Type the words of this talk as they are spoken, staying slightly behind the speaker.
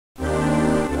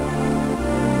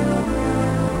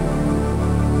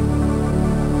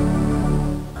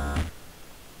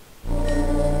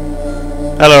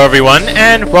Hello everyone,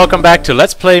 and welcome back to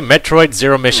Let's Play Metroid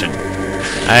Zero Mission.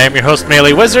 I am your host,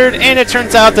 MeleeWizard, and it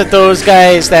turns out that those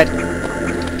guys that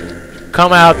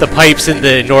come out the pipes in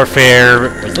the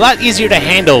Norfair was a lot easier to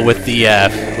handle with the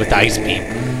ice beam.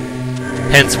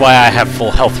 Hence why I have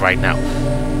full health right now.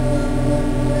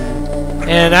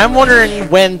 And I'm wondering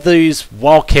when these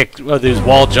wall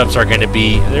jumps are going to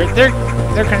be. They're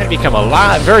going to become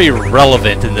very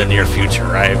relevant in the near future.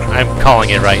 I'm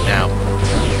calling it right now.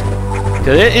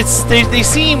 They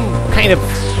seem kind of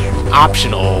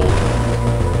optional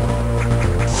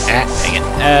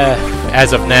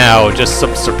as of now, just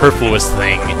some superfluous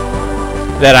thing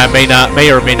that I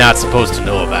may or may not supposed to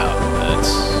know about.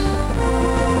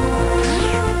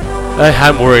 But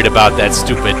I'm worried about that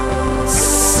stupid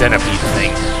centipede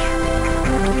thing.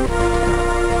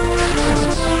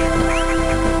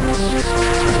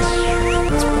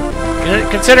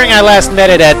 Considering I last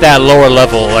met it at that lower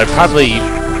level, I'll probably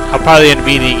end up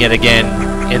meeting it again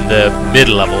in the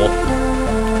mid-level.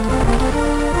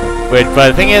 But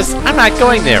the thing is, I'm not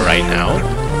going there right now.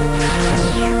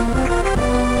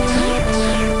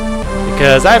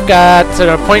 Because I've got an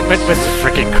appointment with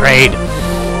frickin' Kraid.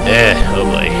 Oh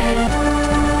boy.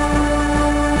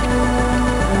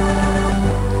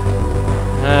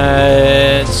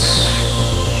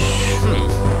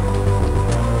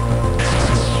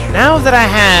 Now that I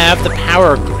have the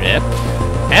power grip,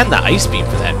 and the ice beam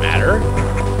for that matter,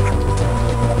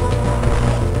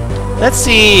 let's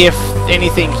see if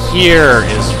anything here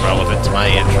is relevant to my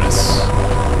interests.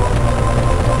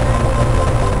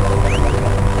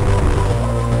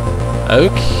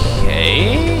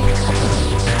 Okay.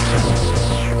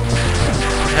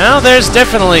 Now there's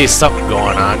definitely something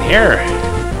going on here.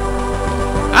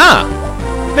 Ah!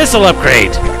 Missile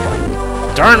upgrade!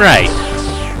 Darn right!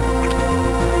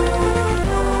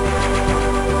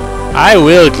 I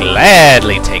will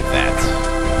gladly take that.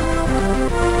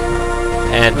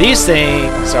 And these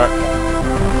things are...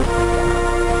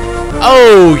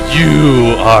 Oh,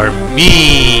 you are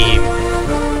mean!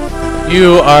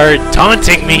 You are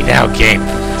taunting me now, game.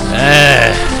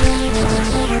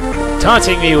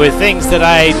 Taunting me with things that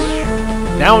I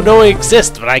now know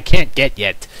exist, but I can't get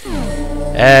yet.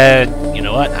 You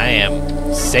know what? I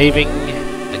am saving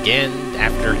again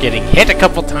after getting hit a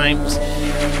couple times.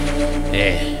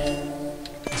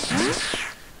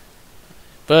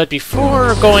 But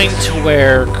before going to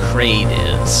where Kraid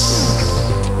is,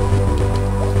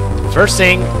 first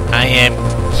thing, I am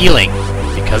healing,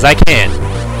 because I can.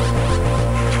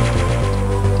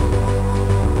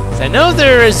 So I know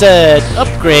there is an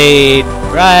upgrade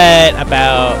right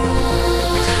about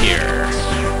here.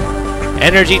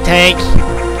 Energy tank,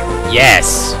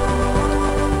 yes.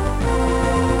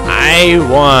 I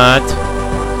want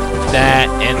that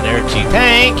energy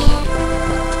tank.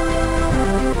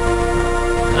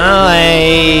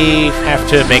 I have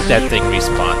to make that thing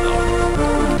respawn, though.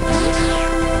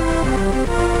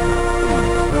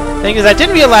 Thing is, I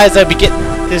didn't realize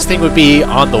this thing would be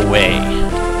on the way.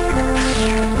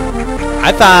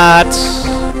 I thought...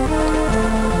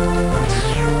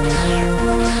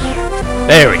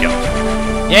 There we go.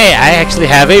 Yay, I actually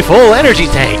have a full energy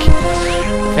tank.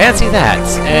 Fancy that.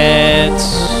 And...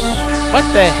 what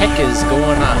the heck is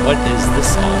going on? What is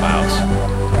this all about?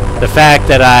 The fact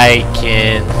that I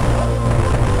can...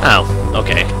 Oh,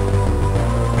 okay.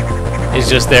 He's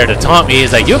just there to taunt me.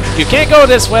 He's like, you can't go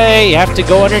this way. You have to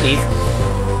go underneath.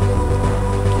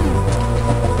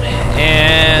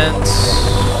 And...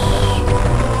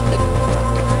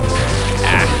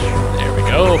 there we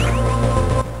go.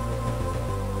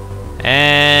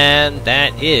 And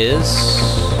that is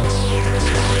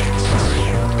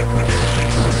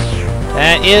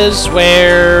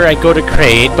where I go to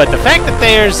Kraid, but the fact that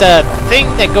there's a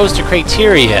thing that goes to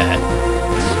criteria,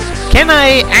 can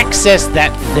I access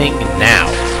that thing now?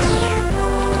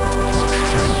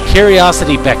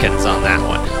 Curiosity beckons on that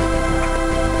one.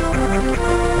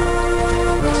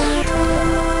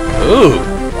 Ooh.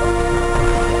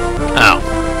 Oh.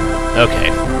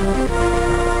 Okay.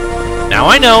 Now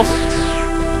I know.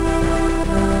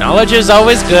 Knowledge is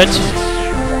always good.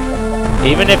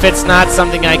 Even if it's not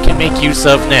something I can make use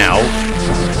of now,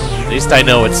 at least I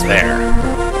know it's there.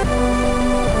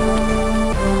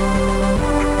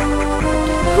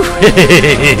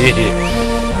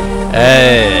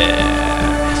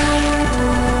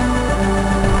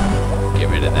 Get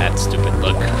rid of that stupid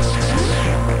bug.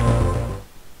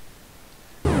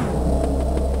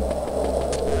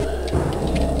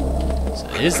 So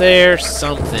is there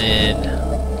something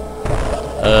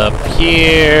up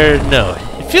here? No.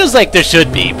 Feels like there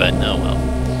should be, but no, well.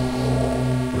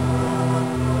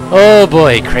 Oh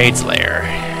boy, Kraid's lair.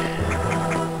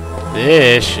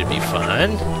 This should be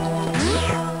fun.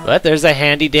 But there's a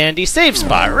handy-dandy save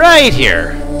spot right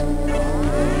here.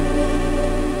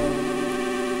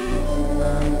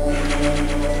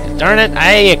 Darn it,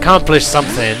 I accomplished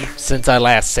something since I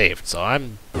last saved, so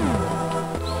I'm...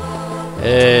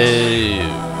 Okay...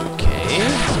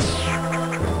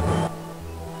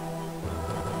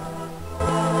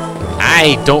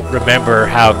 I don't remember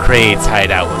how Kraid's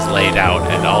hideout was laid out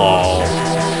at all.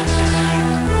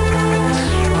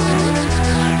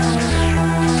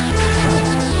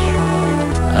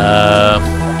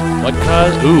 What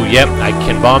cause? Ooh, yep, I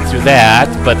can bomb through that,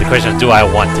 but the question is, do I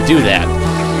want to do that?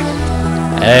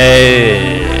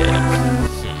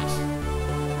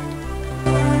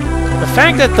 The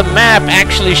fact that the map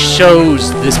actually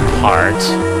shows this part,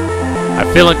 I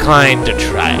feel inclined to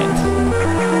try it.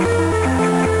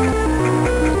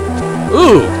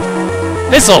 Ooh!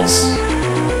 Missiles!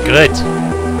 Good.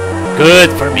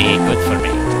 Good for me, good for me.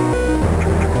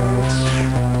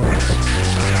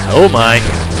 Oh my.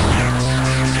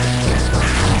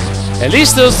 At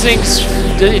least those things,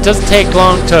 it doesn't take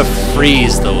long to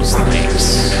freeze those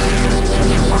things.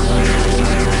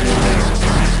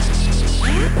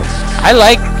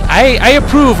 I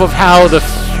approve of how the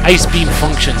ice beam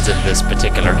functions in this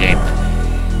particular game.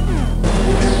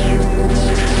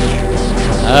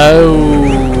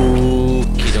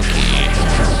 Okie dokie.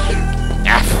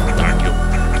 Ah, darn you.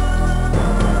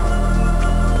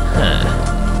 Huh.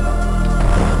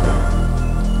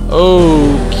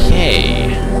 Okay.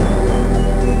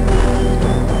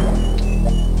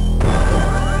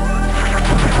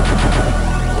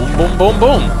 Boom, boom, boom,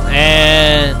 boom.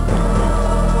 And...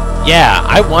 yeah,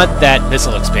 I want that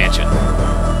missile expansion.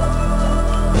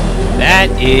 That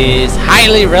is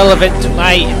highly relevant to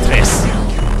my interests.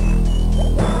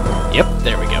 Yep,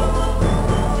 there we go.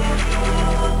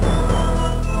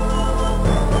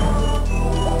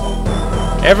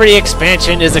 Every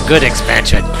expansion is a good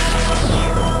expansion.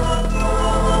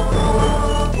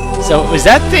 So, was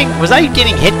that thing... was I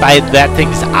getting hit by that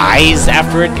thing's eyes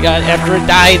after it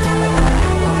died?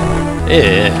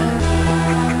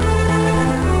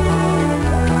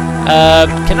 Ugh.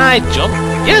 Can I jump?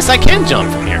 Yes, I can jump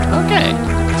from here. Okay.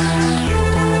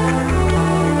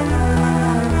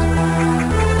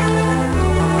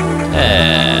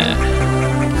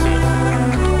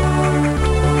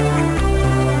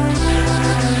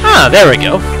 Ah, there we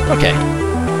go. Okay.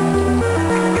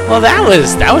 Well, that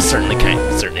was certainly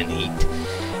certainly neat.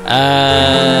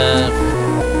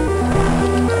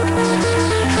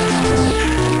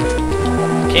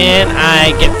 Can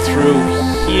I get through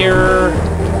here?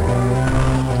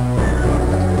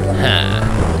 Huh.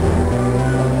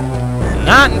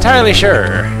 Not entirely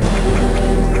sure.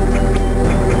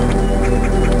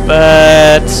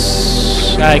 But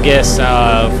I guess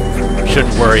I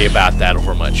shouldn't worry about that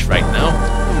over much right now.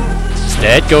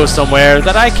 Instead, go somewhere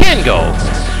that I can go.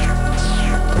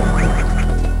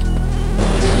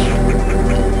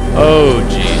 Oh,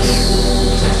 jeez.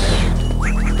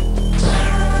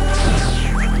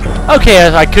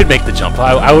 Okay, I could make the jump.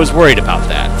 I was worried about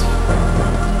that.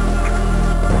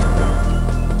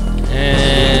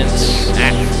 And...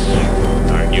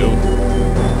 darn you.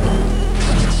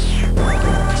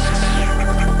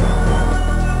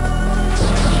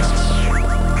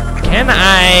 Can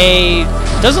I...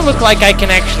 doesn't look like I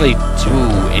can actually do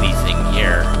anything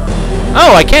here.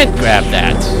 Oh, I can't grab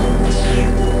that.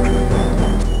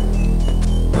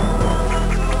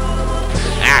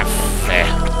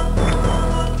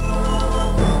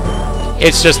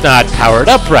 It's just not powered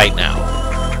up right now.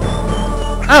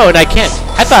 Oh, and I can't.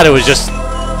 I thought it was just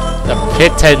a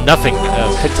pit to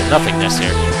nothingness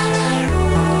here.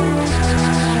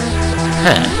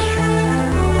 Huh.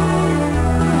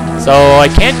 So I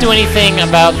can't do anything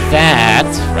about that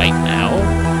right now.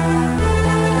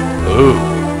 Ooh.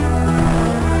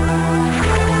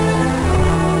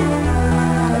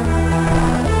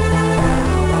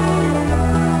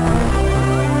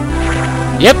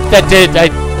 Yep, that did. I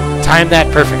timed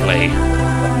that perfectly.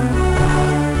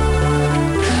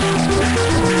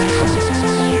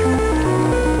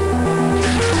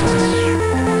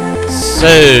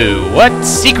 So, what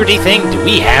secrety thing do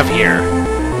we have here?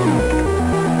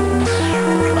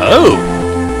 Oh!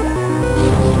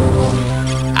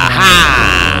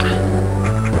 Aha!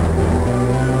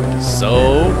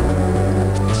 So...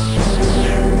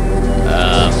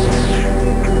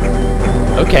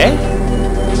 okay.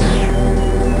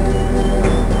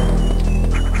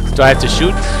 Do I have to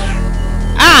shoot?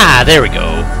 Ah, there we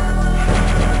go.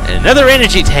 Another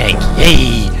energy tank.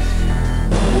 Yay!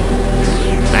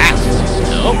 Ah,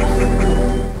 no.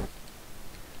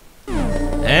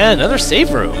 And another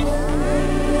save room.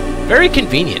 Very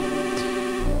convenient.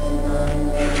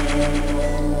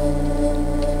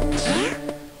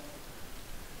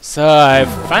 So I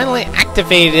finally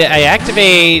activated. I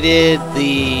activated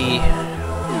the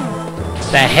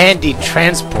handy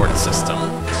transport system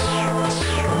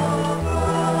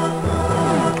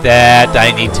that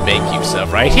I need to make use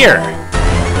of right here.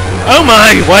 Oh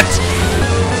my! What?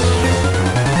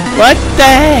 What the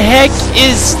heck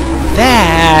is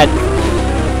that?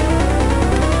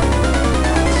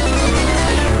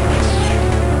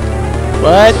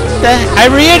 What the? I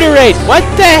reiterate. What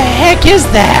the heck is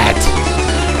that?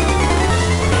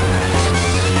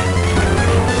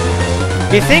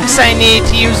 He thinks I need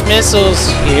to use missiles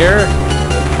here.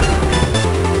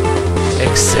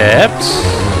 Except...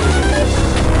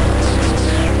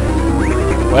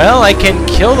 well, I can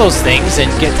kill those things and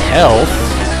get health.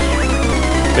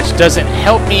 Which doesn't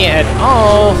help me at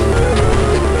all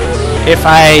if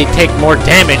I take more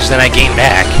damage than I gain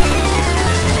back.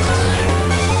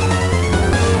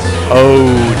 Oh,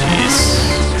 jeez.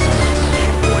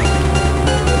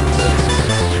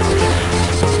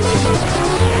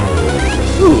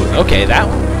 Ooh, okay, that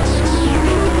one.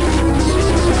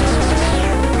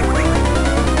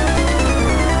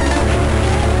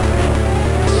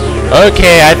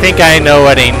 Okay, I think I know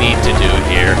what I need to do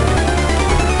here.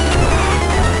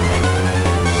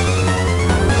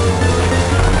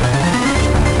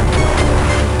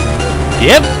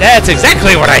 Yep, that's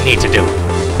exactly what I need to do.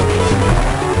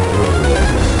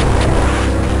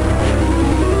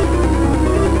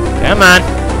 Come on.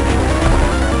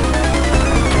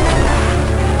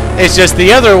 It's just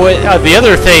the other way. The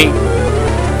other thing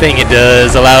it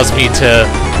does allows me to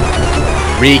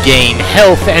regain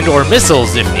health and or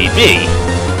missiles if need be,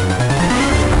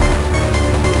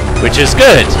 which is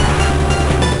good.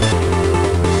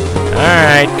 All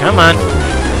right, come on.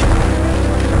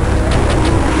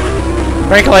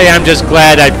 Frankly, I'm just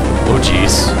glad I. Oh,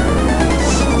 jeez.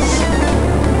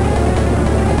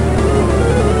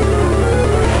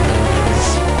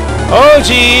 Oh,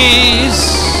 jeez.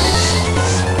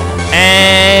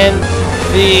 And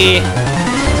the...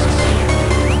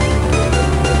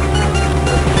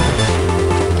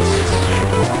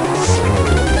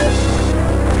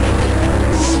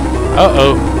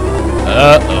 uh-oh.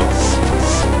 Uh-oh.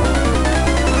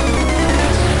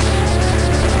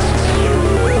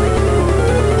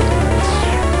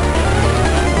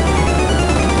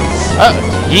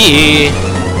 Yeah.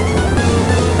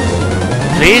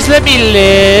 Please let me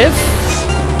live.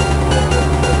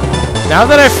 Now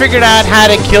that I've figured out how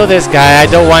to kill this guy, I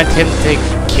don't want him to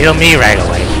kill me right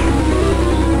away.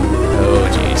 Oh,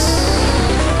 jeez.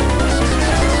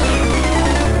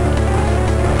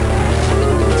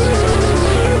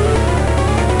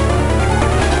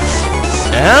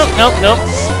 Nope, nope, nope.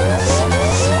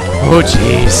 Oh,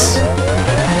 jeez.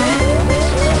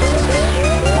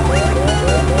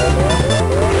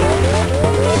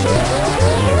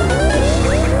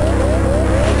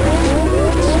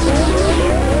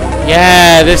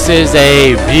 Yeah, this is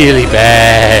a really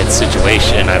bad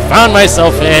situation I found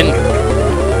myself in.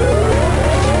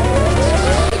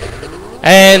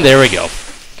 And there we go.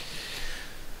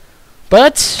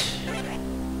 But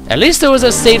at least there was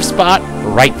a safe spot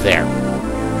right there.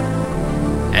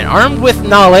 And armed with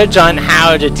knowledge on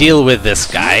how to deal with this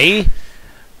guy,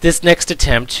 this next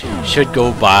attempt should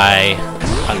go by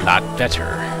a lot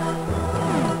better.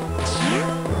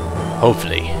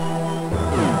 Hopefully.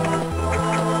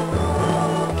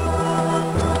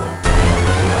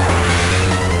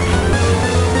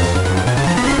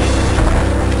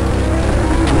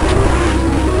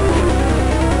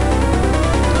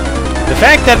 The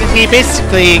fact that he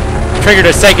basically triggered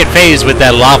a second phase with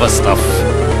that lava stuff.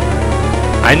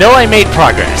 I know I made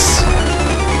progress.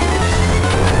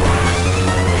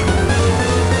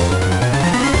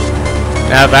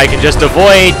 Now if I can just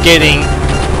avoid getting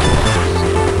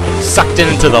sucked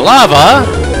into the lava,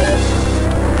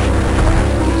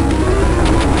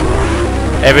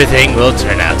 everything will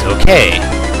turn out okay.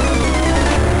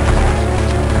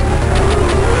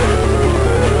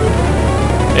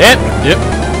 Yep.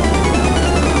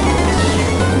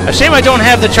 A shame I don't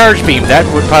have the charge beam. That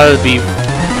would probably be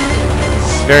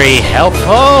very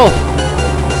helpful.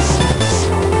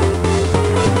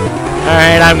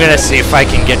 Alright, I'm gonna see if I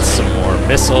can get some more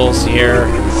missiles here.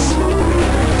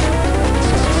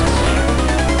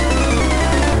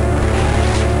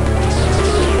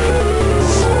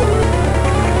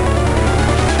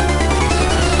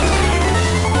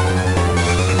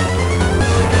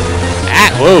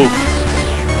 Ah, whoa.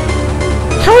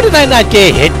 How did I not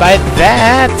get hit by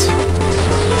that?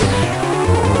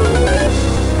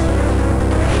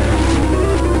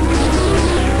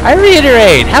 I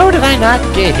reiterate, how did I not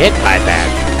get hit by that?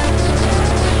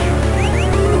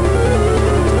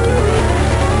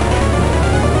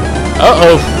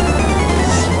 Uh-oh.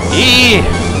 Eee.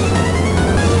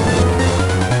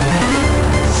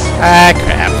 Ah,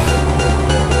 crap.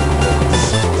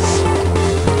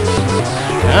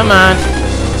 Come on.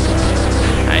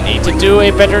 I need to do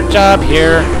a better job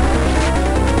here.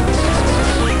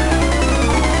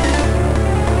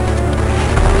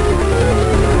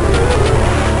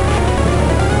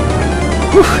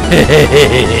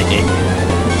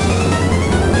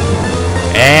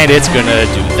 And it's gonna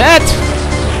do that.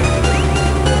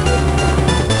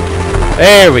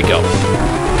 There we go.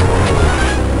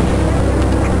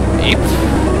 Beep.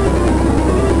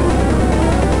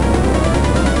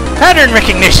 Pattern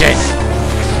recognition.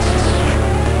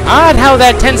 Odd how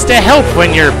that tends to help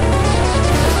when you're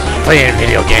playing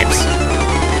video games.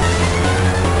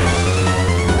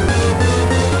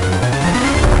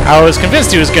 I was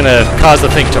convinced he was gonna cause the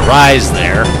thing to rise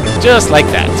there, just like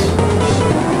that.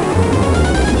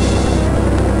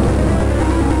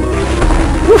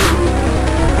 Whew.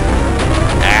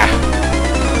 Ah.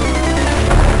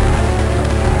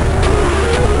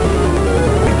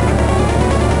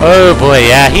 Oh boy,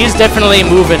 yeah, he's definitely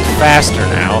moving faster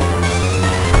now.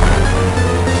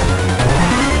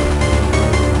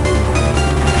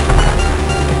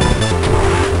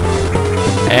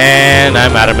 And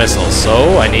I'm out of missiles,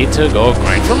 so I need to go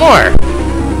grind for more.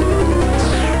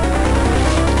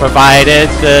 Provided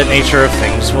the nature of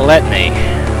things will let me.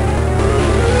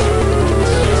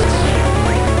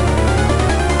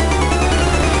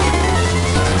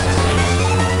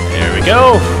 There we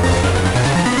go.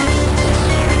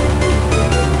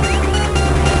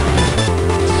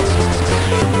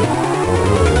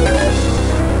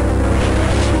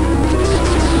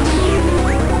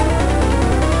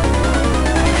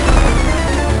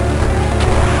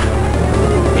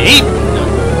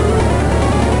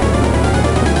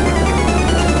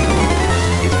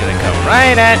 He's gonna come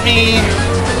right at me.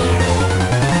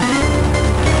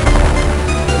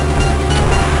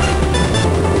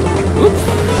 Oops.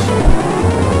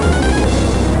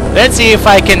 Let's see if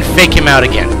I can fake him out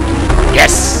again.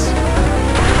 Yes!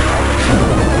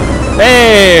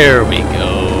 There we go.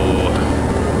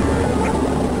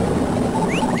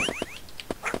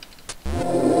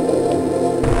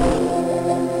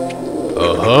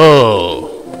 Oh,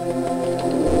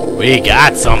 we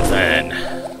got something.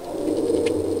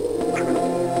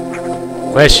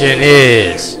 Question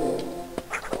is,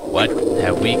 what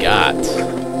have we got?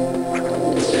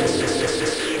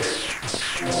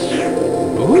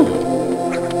 Ooh.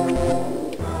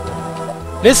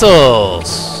 Missiles.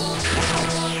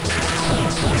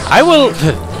 I will...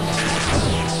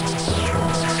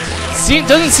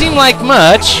 doesn't seem like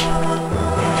much.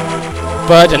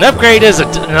 But an upgrade is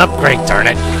an upgrade, darn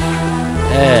it.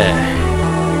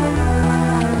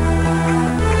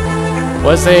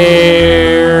 Was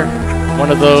there one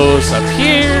of those up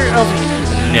here? Oh,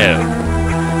 no.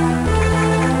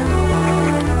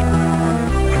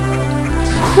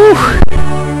 Whew.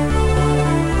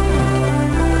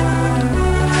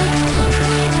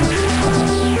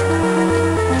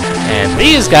 And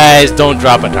these guys don't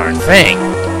drop a darn thing.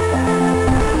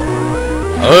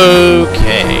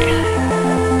 Okay.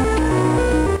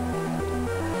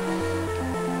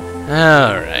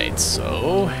 Alright,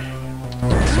 so...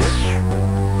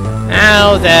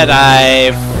 now that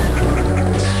I've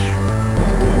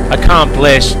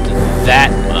accomplished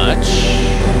that much...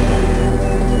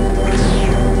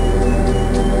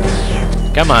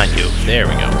 come on, you. There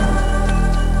we go.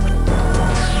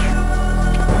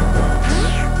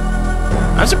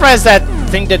 I'm surprised that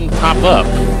thing didn't pop up.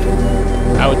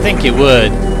 I would think it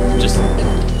would just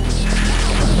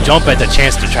jump at the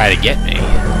chance to try to get me.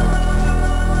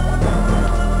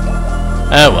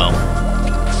 Oh well.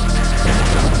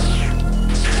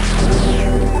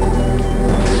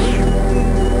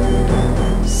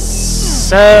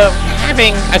 So,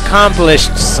 having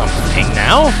accomplished something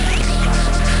now,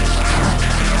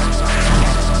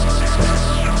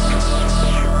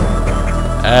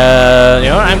 you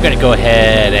know, I'm gonna go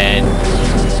ahead and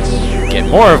get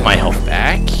more of my health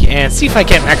back and see if I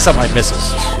can't max out my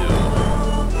missiles too.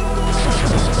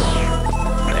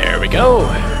 There we go.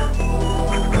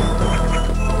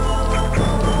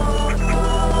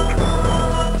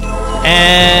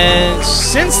 And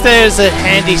since there's a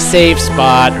handy save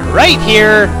spot right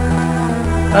here,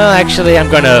 well, actually, I'm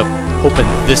gonna open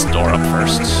this door up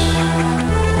first.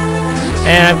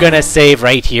 And I'm gonna save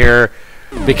right here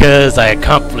because I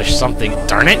accomplished something,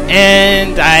 darn it,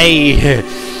 and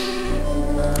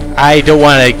I don't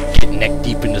want to get neck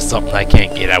deep into something I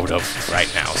can't get out of right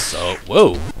now, so...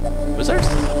 whoa! Wizards?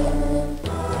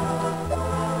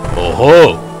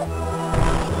 Oh-ho!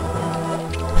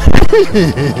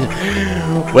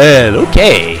 Well,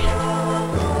 okay.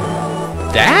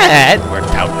 That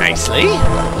worked out nicely.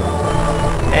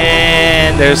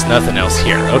 And there's nothing else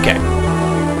here. Okay.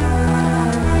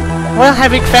 Well,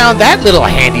 having found that little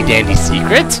handy-dandy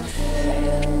secret,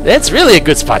 that's really a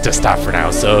good spot to stop for now.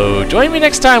 So join me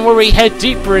next time where we head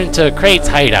deeper into Kraid's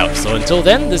hideout. So until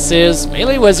then, this is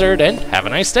MeleeWizard, and have a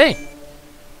nice day.